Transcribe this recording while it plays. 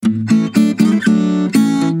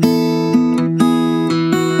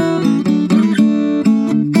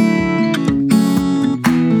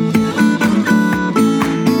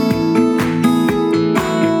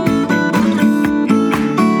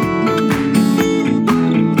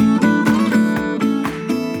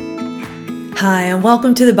Hi, and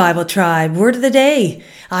welcome to the Bible Tribe. Word of the day.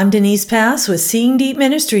 I'm Denise Pass with Seeing Deep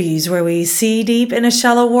Ministries, where we see deep in a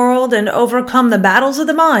shallow world and overcome the battles of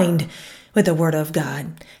the mind with the Word of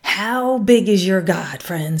God. How big is your God,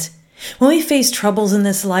 friends? When we face troubles in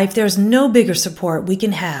this life, there's no bigger support we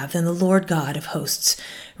can have than the Lord God of hosts.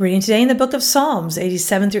 Reading today in the book of Psalms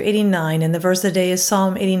 87 through 89, and the verse of the day is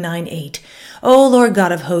Psalm 89:8. O Lord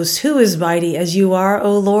God of hosts, who is mighty as you are,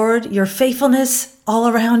 O Lord, your faithfulness all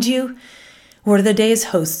around you? Word of the day is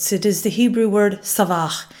hosts. It is the Hebrew word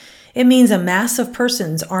tsaw-baw. It means a mass of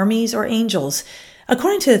persons, armies, or angels.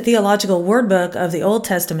 According to the Theological Word Book of the Old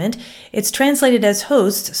Testament, it's translated as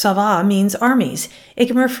hosts. Tsaw-baw means armies. It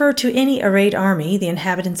can refer to any arrayed army, the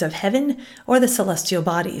inhabitants of heaven, or the celestial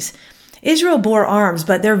bodies. Israel bore arms,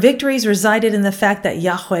 but their victories resided in the fact that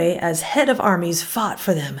Yahweh, as head of armies, fought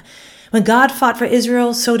for them. When God fought for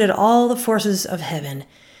Israel, so did all the forces of heaven.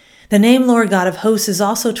 The name Lord God of hosts is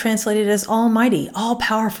also translated as Almighty,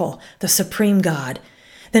 all-powerful, the supreme God.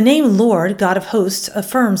 The name Lord God of hosts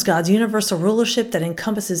affirms God's universal rulership that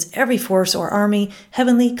encompasses every force or army,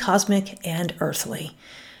 heavenly, cosmic, and earthly.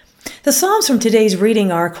 The Psalms from today's reading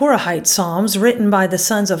are Korahite Psalms written by the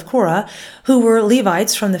sons of Korah, who were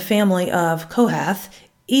Levites from the family of Kohath.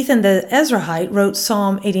 Ethan the Ezrahite wrote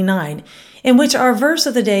Psalm 89, in which our verse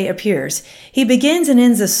of the day appears. He begins and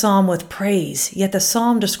ends the psalm with praise, yet the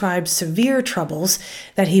psalm describes severe troubles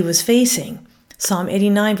that he was facing. Psalm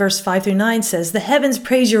 89 verse 5 through 9 says, "The heavens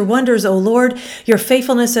praise your wonders, O Lord, your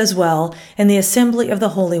faithfulness as well, and the assembly of the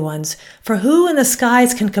holy ones. For who in the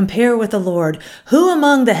skies can compare with the Lord? Who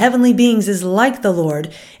among the heavenly beings is like the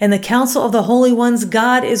Lord? In the council of the holy ones,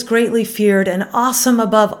 God is greatly feared and awesome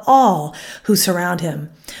above all who surround him.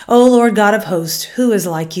 O Lord God of hosts, who is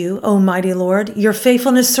like you, O mighty Lord? Your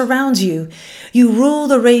faithfulness surrounds you. You rule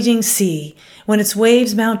the raging sea. When its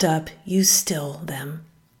waves mount up, you still them."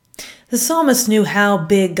 The psalmist knew how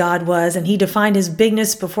big God was, and he defined his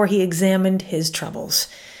bigness before he examined his troubles.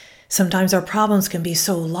 Sometimes our problems can be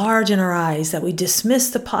so large in our eyes that we dismiss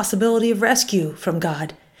the possibility of rescue from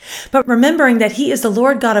God. But remembering that he is the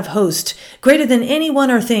Lord God of hosts, greater than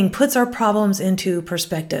anyone or thing, puts our problems into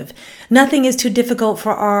perspective. Nothing is too difficult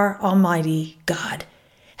for our Almighty God.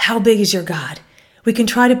 How big is your God? We can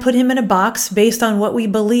try to put him in a box based on what we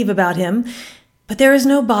believe about him, but there is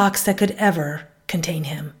no box that could ever contain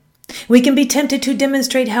him. We can be tempted to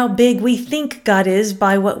demonstrate how big we think God is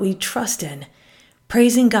by what we trust in.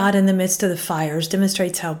 Praising God in the midst of the fires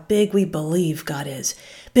demonstrates how big we believe God is,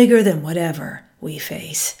 bigger than whatever we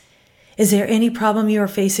face. Is there any problem you are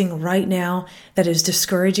facing right now that is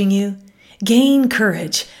discouraging you? Gain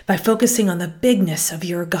courage by focusing on the bigness of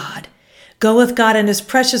your God. Go with God and his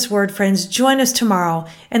precious word, friends. Join us tomorrow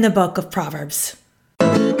in the book of Proverbs.